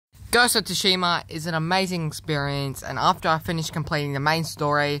Ghost of Tsushima is an amazing experience, and after I finish completing the main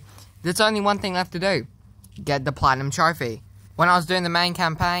story, there's only one thing left to do. Get the Platinum Trophy. When I was doing the main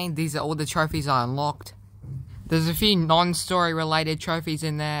campaign, these are all the trophies I unlocked. There's a few non-story related trophies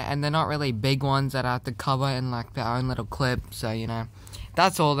in there, and they're not really big ones that I have to cover in like their own little clip, so you know.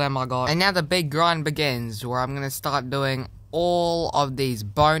 That's all of them I got. And now the big grind begins, where I'm going to start doing all of these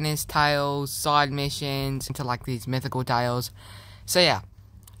bonus tales, side missions, into like these mythical tales. So yeah.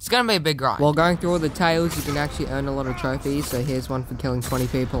 It's gonna be a big grind. While going through all the tales, you can actually earn a lot of trophies. So here's one for killing 20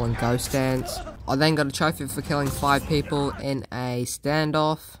 people in Ghost Dance. I then got a trophy for killing 5 people in a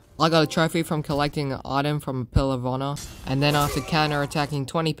standoff. I got a trophy from collecting an item from a Pillar of Honor. And then after counter-attacking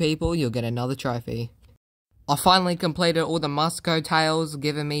 20 people, you'll get another trophy. I finally completed all the Musco tales,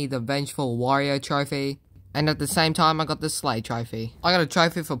 giving me the Vengeful Warrior trophy. And at the same time, I got the Slay trophy. I got a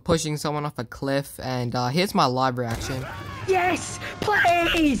trophy for pushing someone off a cliff, and here's my live reaction. Yes!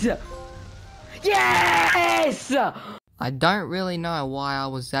 Please! Yes! I don't really know why I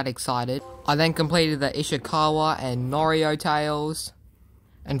was that excited. I then completed the Ishikawa and Norio tales.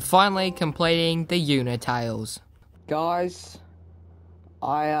 And finally completing the Yuna tales. Guys,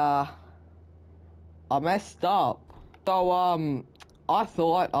 I messed up. So, I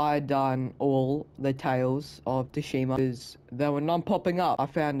thought I had done all the tales of Tsushima because they were not popping up. I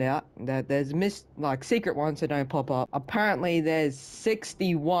found out that there's secret ones that don't pop up. Apparently there's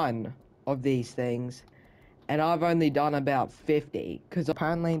 61 of these things, and I've only done about 50 because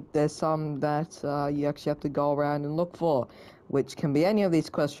apparently there's some that you actually have to go around and look for, which can be any of these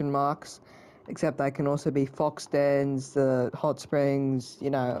question marks. Except they can also be fox dens, the hot springs, you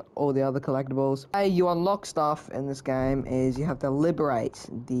know, all the other collectibles. The way you unlock stuff in this game is you have to liberate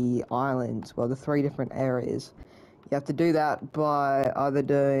the islands, well, the 3 different areas. You have to do that by either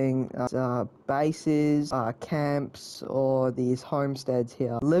doing bases, camps, or these homesteads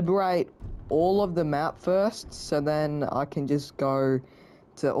here. Liberate all of the map first, so then I can just go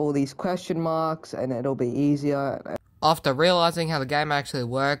to all these question marks and it'll be easier. After realizing how the game actually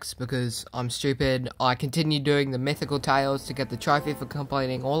works, because I'm stupid, I continued doing the mythical tales to get the trophy for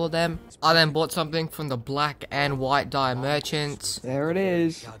completing all of them. I then bought something from the black and white dye merchants. There it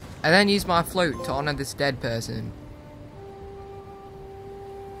is. And then used my flute to honor this dead person.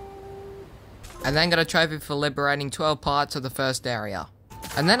 And then got a trophy for liberating 12 parts of the first area.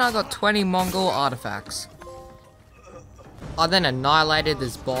 And then I got 20 Mongol artifacts. I then annihilated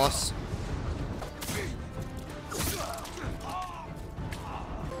this boss,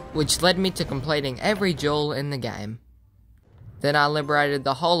 which led me to completing every jewel in the game. Then I liberated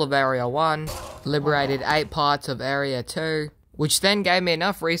the whole of Area 1, liberated 8 parts of Area 2, which then gave me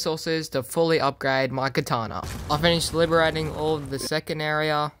enough resources to fully upgrade my katana. I finished liberating all of the second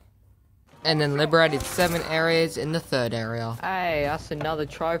area, and then liberated 7 areas in the third area. Hey, that's another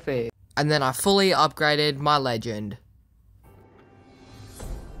trophy. And then I fully upgraded my legend.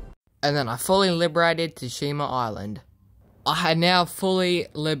 And then I fully liberated Tsushima Island. I had now fully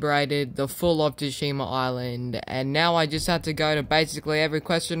liberated the full of Tsushima Island, and now I just had to go to basically every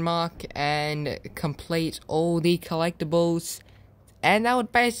question mark and complete all the collectibles, and that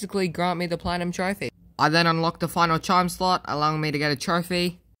would basically grant me the Platinum Trophy. I then unlocked the final chime slot, allowing me to get a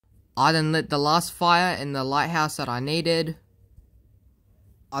trophy. I then lit the last fire in the lighthouse that I needed.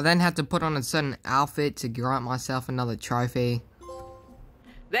 I then had to put on a certain outfit to grant myself another trophy.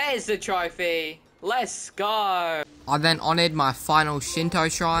 There's the trophy! Let's go! I then honoured my final Shinto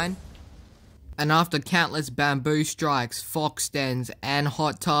shrine, and after countless bamboo strikes, fox dens, and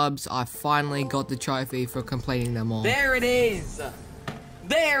hot tubs, I finally got the trophy for completing them all. There it is!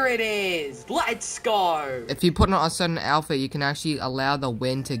 There it is! Let's go! If you put on a certain outfit, you can actually allow the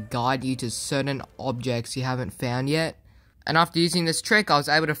wind to guide you to certain objects you haven't found yet. And after using this trick, I was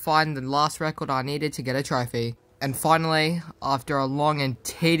able to find the last record I needed to get a trophy. And finally, after a long and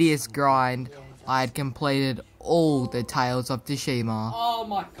tedious grind, I had completed all the Tales of Tsushima. Oh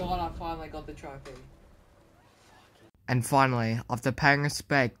my god, I finally got the trophy. And finally, after paying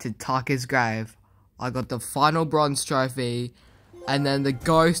respect to Taka's grave, I got the final bronze trophy, and then the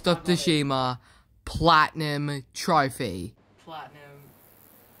Ghost of Tsushima Platinum Trophy.